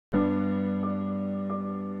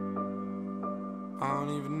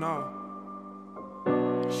don't even know.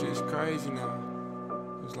 Shit's crazy now.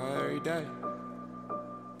 It's like every day.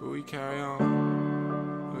 But we carry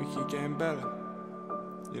on. We keep getting better.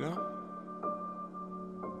 You know?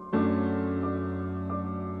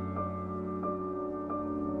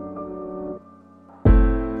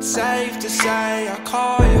 Safe to say I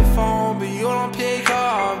call your phone, but you don't pick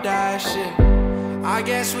up that shit. I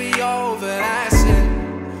guess we over that shit.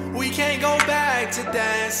 We can't go back to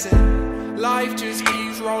dancing. Life just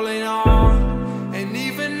keeps rolling on. And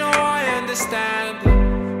even though I understand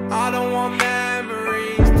it, I don't want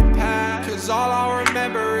memories to pass, cause all I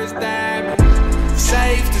remember is damage.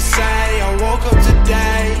 Safe to say I woke up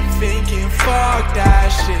today thinking fuck that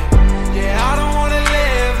shit. Yeah, I don't wanna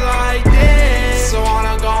live like this, so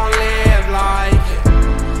I'm gonna live like it.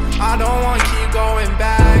 I don't wanna keep going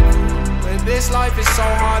back, but this life is so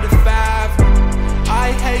hard to fathom.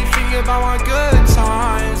 I hate thinking about my good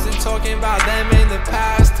times and talking about them in the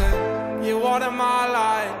past. And yeah, what am I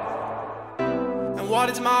like? And what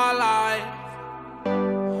is my life?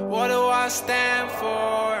 What do I stand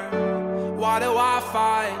for? Why do I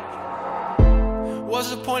fight? What's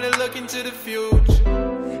the point of looking to the future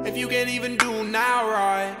if you can't even do now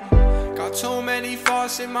right? Got too many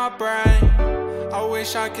thoughts in my brain. I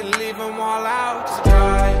wish I could leave them all out to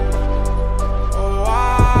dry. Oh,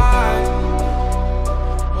 why?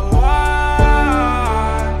 Oh, why?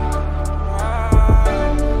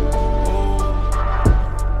 Oh,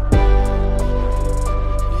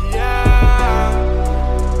 yeah.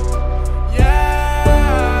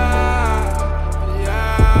 Oh.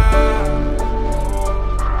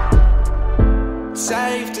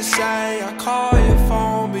 Safe to say I call your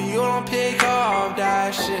phone, but you don't pick up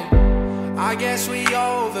that shit. I guess we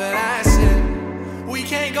over that shit. We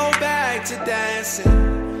can't go back to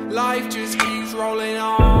dancing. Life just keeps rolling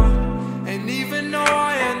on. And even though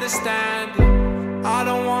I understand it, I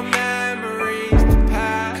don't want memories to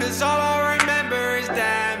pass, cause all I remember is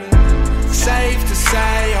damage. Safe to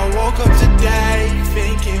say I woke up today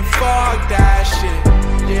thinking fuck that shit.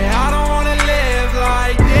 Yeah, I don't wanna live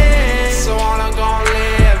like this, so I'm gonna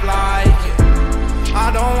live like it.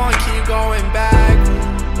 I don't wanna keep going back,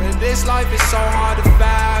 but this life is so hard to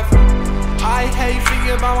fathom. I hate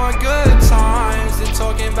thinking about my good times and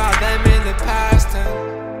talking about them in the past.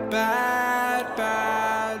 And bad,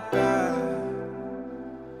 bad, bad,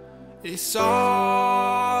 it's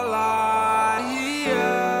all I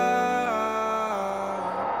hear.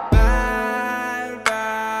 Bad,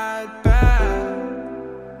 bad,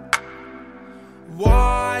 bad.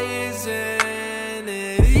 Why isn't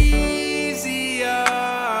it easier?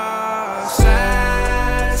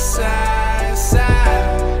 Sad, sad,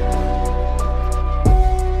 sad.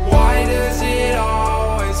 Why does it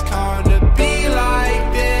always come to be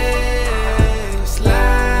like this?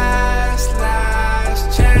 Last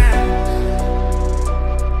chance.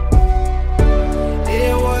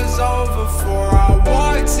 It was over before I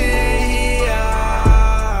walked in here.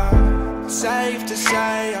 Safe to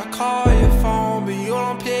say I call your phone, but you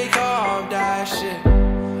don't pick up that shit.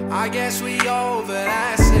 I guess we over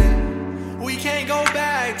that shit. We can't go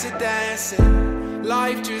back to dancing.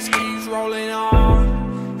 Life just keeps rolling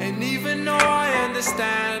on. And even though I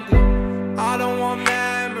understand it, I don't want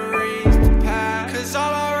memories to pass, cause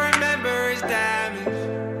all I remember is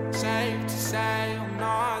damage. Safe to say I'm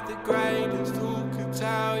not the greatest.